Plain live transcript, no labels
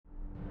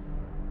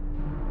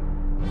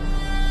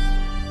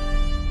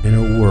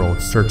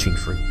searching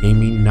for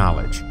gaming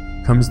knowledge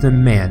comes the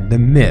man, the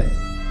myth,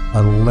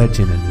 a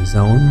legend in his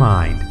own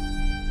mind,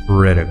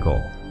 Critical.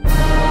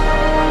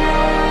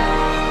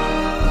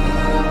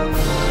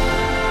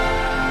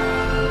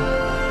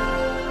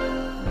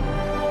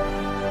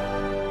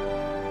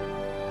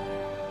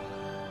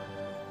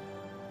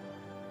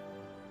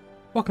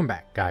 Welcome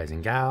back, guys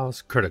and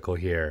gals. Critical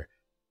here.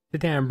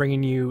 Today I'm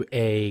bringing you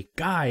a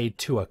guide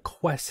to a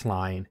quest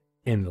line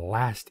in the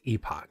last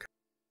Epoch.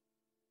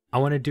 I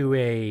want to do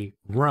a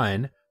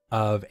run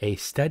of a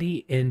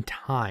study in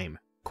time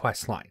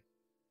quest line.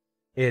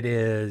 It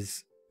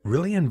is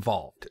really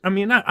involved. I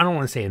mean, I don't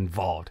want to say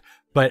involved,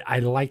 but I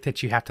like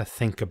that you have to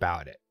think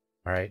about it.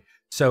 All right.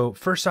 So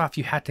first off,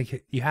 you have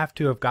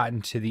to have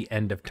gotten to the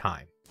end of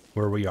time,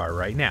 where we are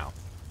right now.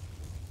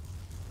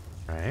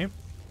 All right.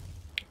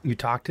 You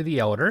talk to the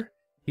elder.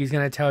 He's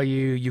going to tell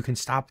you you can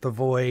stop the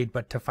void,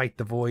 but to fight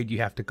the void, you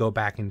have to go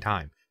back in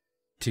time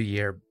to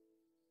year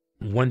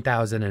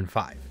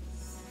 1005.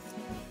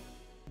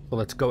 So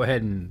let's go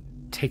ahead and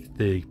take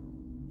the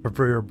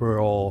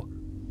proverbial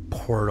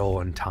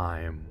portal in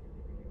time.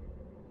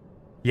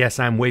 Yes,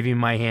 I'm waving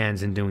my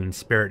hands and doing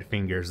spirit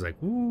fingers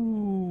like,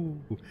 ooh,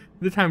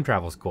 the time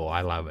travel's cool. I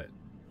love it.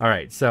 All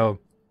right, so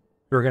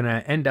we're going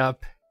to end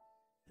up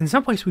in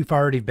some place we've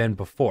already been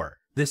before.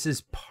 This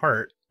is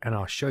part, and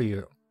I'll show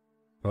you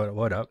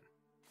what up.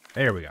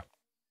 There we go.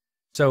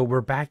 So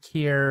we're back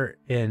here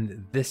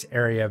in this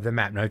area of the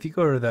map. Now, if you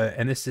go to the,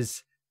 and this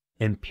is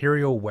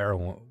Imperial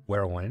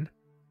Wellrin,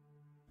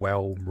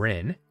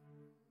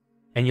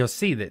 and you'll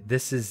see that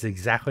this is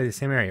exactly the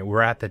same area.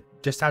 We're at the,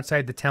 just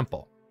outside the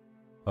temple.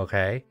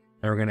 Okay.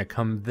 And we're going to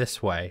come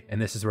this way.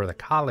 And this is where the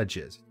college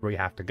is, where we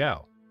have to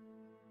go.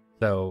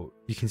 So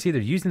you can see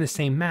they're using the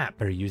same map,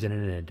 but they're using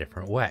it in a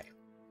different way.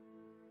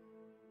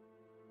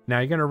 Now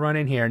you're going to run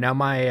in here. Now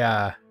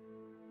my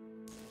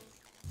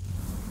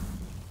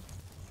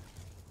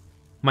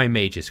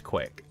mage is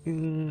quick. I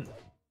can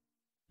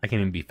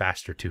even be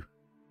faster too.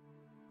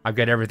 I've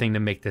got everything to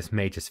make this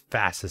mage as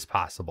fast as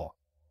possible.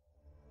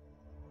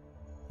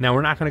 Now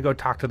we're not going to go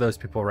talk to those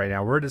people right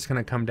now. We're just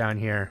going to come down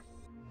here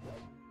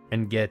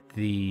and get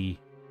the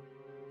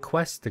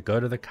quest to go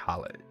to the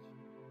college.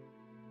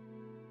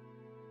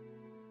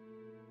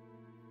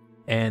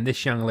 And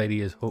this young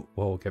lady is,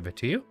 we'll give it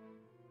to you.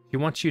 He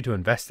wants you to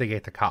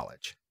investigate the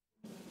college.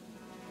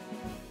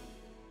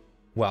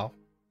 Well,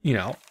 you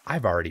know,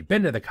 I've already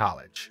been to the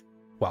college.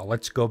 Well,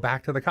 let's go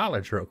back to the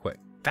college real quick.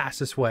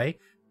 Fastest way,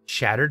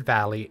 Shattered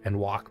Valley, and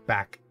walk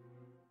back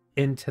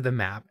into the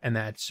map, and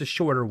that's a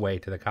shorter way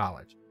to the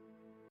college.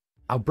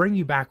 I'll bring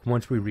you back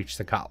once we reach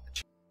the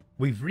college.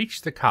 We've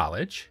reached the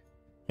college,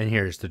 and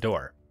here's the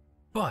door.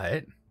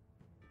 But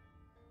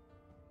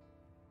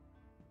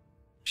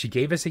she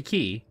gave us a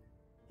key,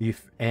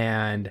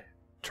 and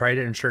try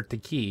to insert the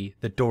key.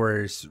 The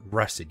door is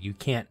rusted. You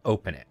can't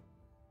open it.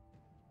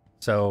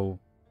 So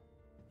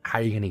how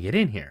are you going to get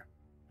in here?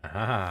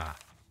 Now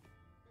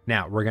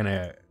we're going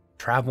to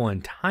travel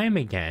in time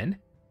again,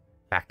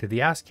 back to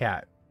the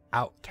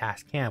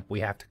outcast camp. We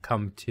have to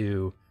come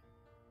to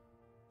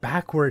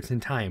backwards in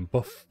time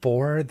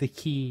before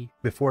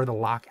the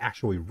lock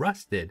actually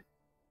rusted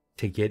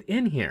to get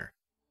in here.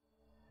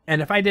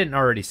 And if I didn't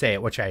already say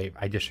it, which I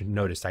just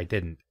noticed I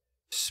didn't,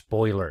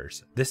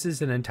 spoilers. This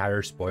is an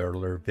entire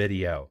spoiler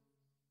video.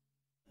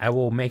 I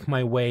will make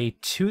my way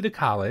to the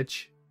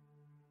college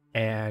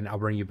and I'll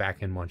bring you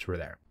back in once we're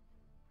there.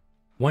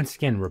 Once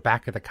again, we're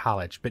back at the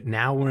college, but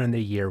now we're in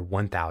the year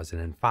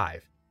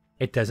 1005.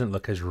 It doesn't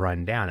look as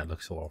run down. It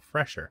looks a little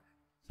fresher.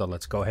 So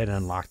let's go ahead and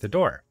unlock the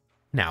door.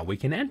 Now we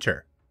can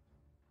enter.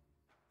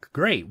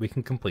 Great, we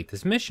can complete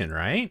this mission,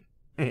 right?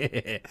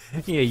 Yeah,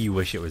 you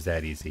wish it was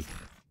that easy.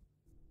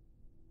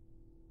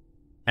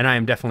 And I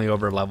am definitely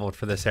over leveled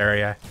for this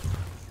area.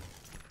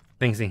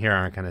 Things in here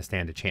aren't going to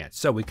stand a chance.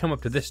 So we come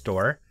up to this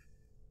door,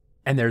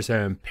 and there's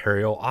an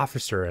Imperial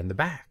officer in the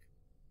back.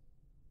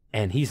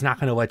 And he's not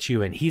going to let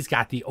you in. He's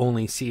got the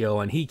only seal,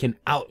 and he can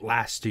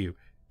outlast you.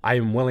 I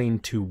am willing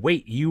to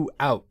wait you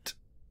out.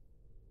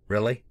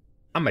 Really?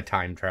 I'm a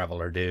time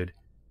traveler, dude.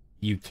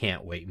 You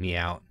can't wait me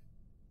out.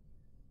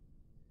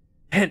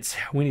 Hence,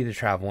 we need to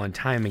travel in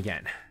time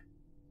again.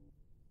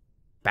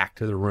 Back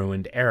to the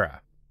ruined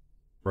era.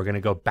 We're going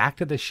to go back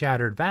to the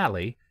Shattered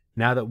Valley.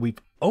 Now that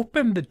we've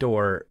opened the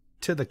door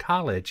to the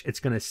college, it's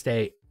going to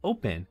stay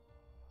open.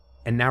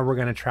 And now we're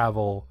going to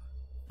travel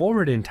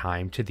forward in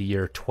time to the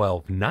year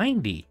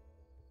 1290.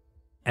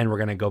 And we're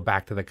going to go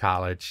back to the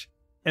college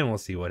and we'll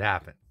see what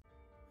happens.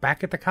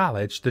 Back at the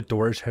college, the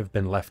doors have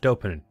been left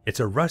open. It's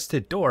a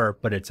rusted door,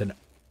 but it's a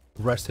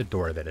rusted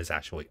door that is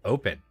actually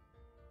open.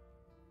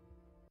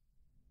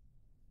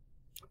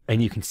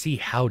 And you can see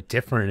how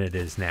different it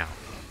is now.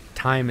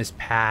 Time has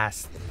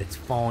passed, it's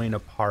falling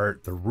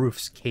apart, the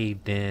roof's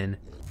caved in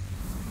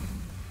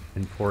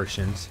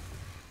portions.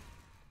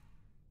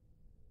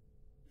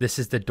 This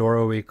is the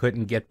door we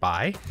couldn't get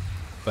by,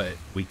 but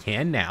we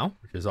can now,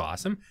 which is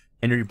awesome.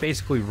 And you're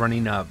basically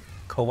running up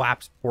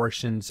collapsed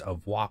portions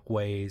of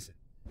walkways,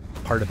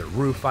 part of the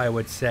roof, I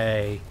would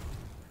say.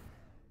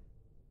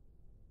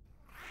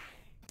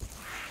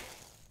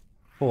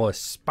 full of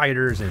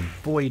spiders and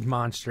void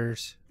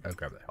monsters. I'll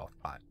grab the health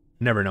pot.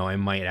 Never know, I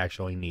might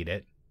actually need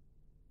it.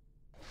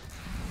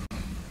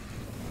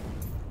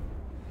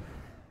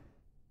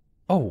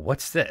 Oh,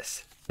 what's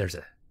this? There's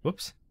a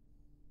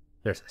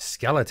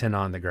skeleton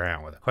on the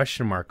ground with a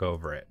question mark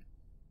over it.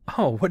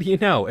 Oh, what do you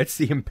know? It's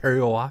the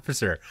Imperial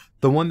officer,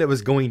 the one that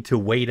was going to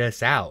wait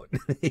us out.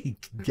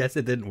 Guess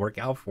it didn't work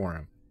out for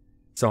him.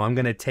 So I'm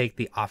going to take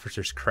the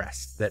officer's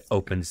crest that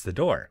opens the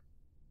door.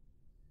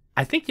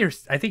 I think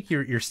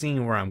you're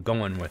seeing where I'm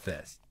going with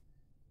this.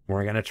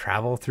 We're going to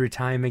travel through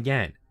time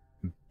again,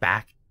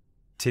 back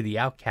to the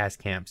outcast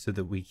camp so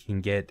that we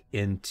can get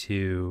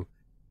into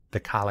the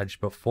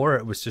college before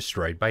it was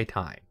destroyed by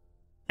time.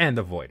 And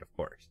the void, of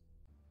course.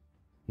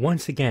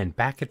 Once again,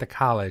 back at the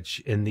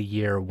college in the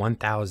year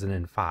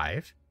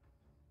 1005.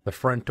 The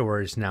front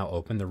door is now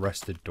open. The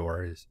rusted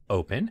door is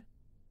open.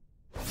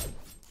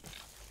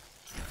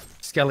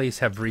 Skellies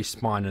have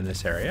respawned in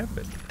this area,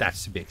 but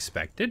that's to be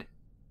expected.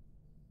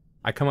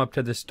 I come up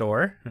to this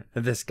door.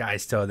 This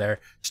guy's still there.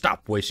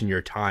 Stop wasting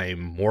your time,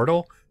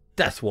 mortal.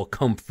 Death will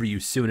come for you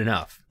soon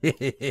enough.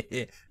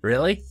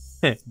 Really?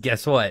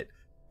 Guess what?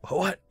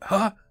 What?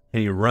 Huh?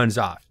 And he runs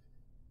off.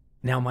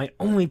 Now, my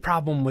only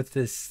problem with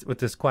this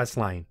quest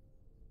line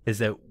is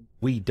that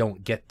we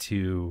don't get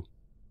to...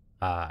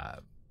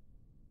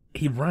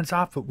 he runs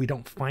off, but we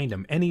don't find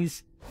him. And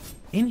he's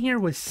in here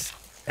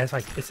with... as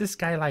like, is this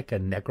guy like a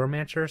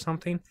necromancer or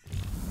something?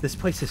 This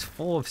place is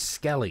full of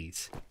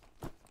skellies.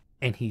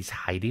 And he's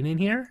hiding in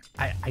here?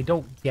 I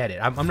don't get it.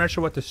 I'm not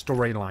sure what the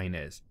storyline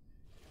is.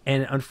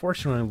 And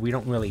unfortunately, we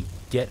don't really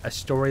get a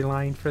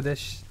storyline for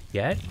this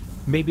yet.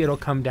 Maybe it'll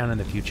come down in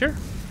the future.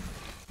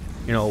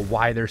 You know,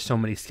 why there's so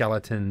many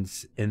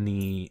skeletons in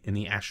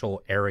the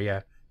actual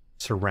area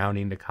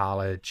surrounding the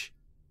college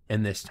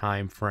in this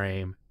time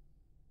frame.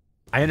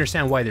 I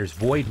understand why there's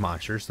void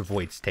monsters. The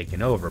void's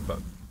taken over,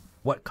 but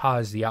what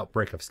caused the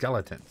outbreak of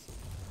skeletons?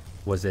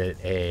 Was it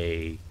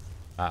a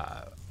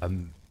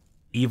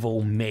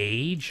evil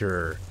mage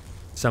or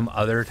some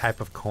other type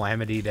of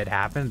calamity that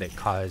happened that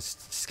caused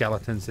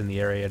skeletons in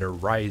the area to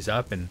rise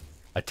up and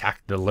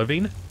attack the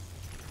living,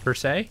 per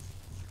se?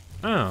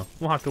 Oh,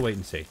 we'll have to wait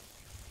and see.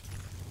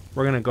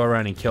 We're gonna go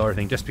around and kill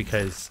everything just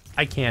because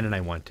I can and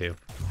I want to.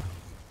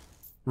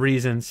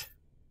 Reasons.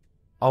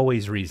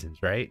 Always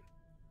reasons, right?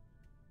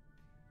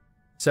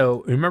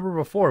 So, remember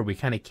before, we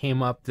kind of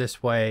came up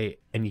this way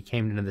and you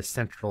came into the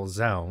central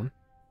zone.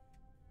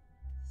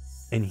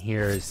 And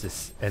here's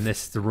this, and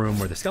this is the room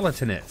where the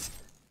skeleton is.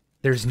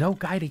 There's no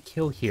guy to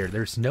kill here.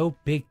 There's no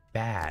big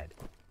bad.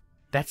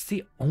 That's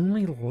the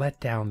only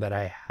letdown that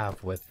I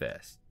have with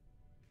this.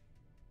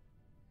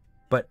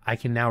 But I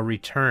can now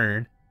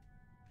return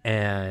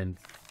and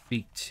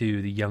speak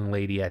to the young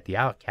lady at the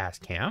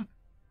outcast camp.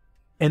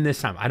 And this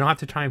time, I don't have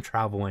to time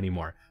travel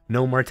anymore.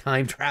 No more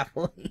time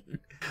traveling.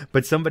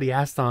 But somebody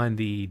asked on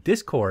the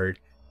Discord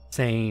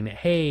saying,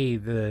 hey,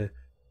 the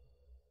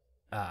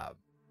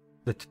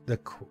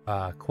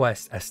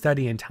quest, A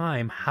Study in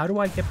Time, how do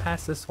I get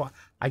past this?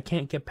 I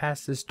can't get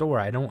past this door.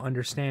 I don't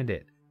understand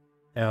it.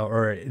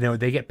 Or, you know,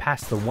 they get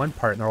past the one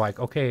part and they're like,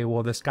 okay,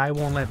 well, this guy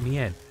won't let me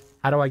in.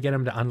 How do I get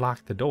him to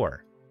unlock the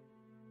door?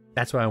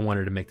 That's why I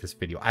wanted to make this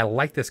video. I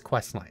like this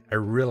quest line. I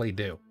really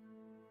do.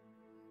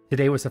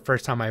 Today was the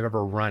first time I've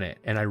ever run it,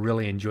 and I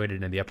really enjoyed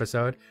it in the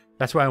episode.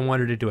 That's why I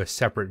wanted to do a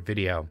separate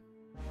video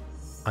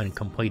on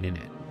completing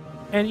it.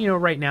 And, you know,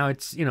 right now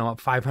it's, you know,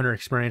 500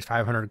 experience,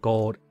 500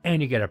 gold,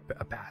 and you get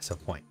a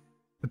passive point.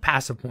 The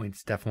passive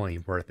point's definitely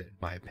worth it, in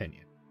my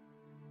opinion.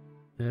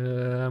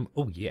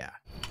 Oh, yeah.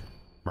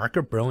 Mark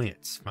of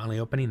Brilliance. Finally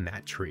opening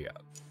that tree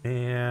up.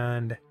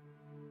 And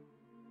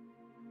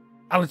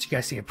I'll let you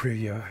guys see a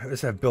preview.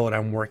 This is a build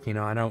I'm working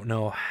on. I don't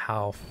know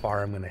how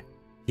far I'm going to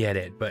get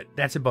it, but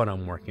that's a build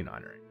I'm working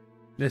on right.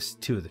 This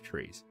two of the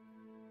trees.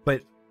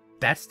 But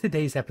that's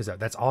today's episode.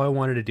 That's all I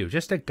wanted to do.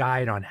 Just a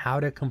guide on how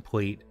to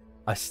complete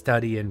A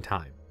Study in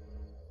Time.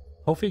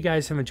 Hopefully you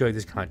guys have enjoyed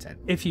this content.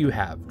 If you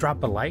have,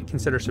 drop a like,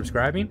 consider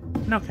subscribing,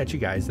 and I'll catch you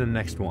guys in the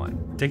next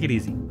one. Take it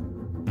easy.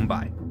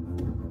 Bye.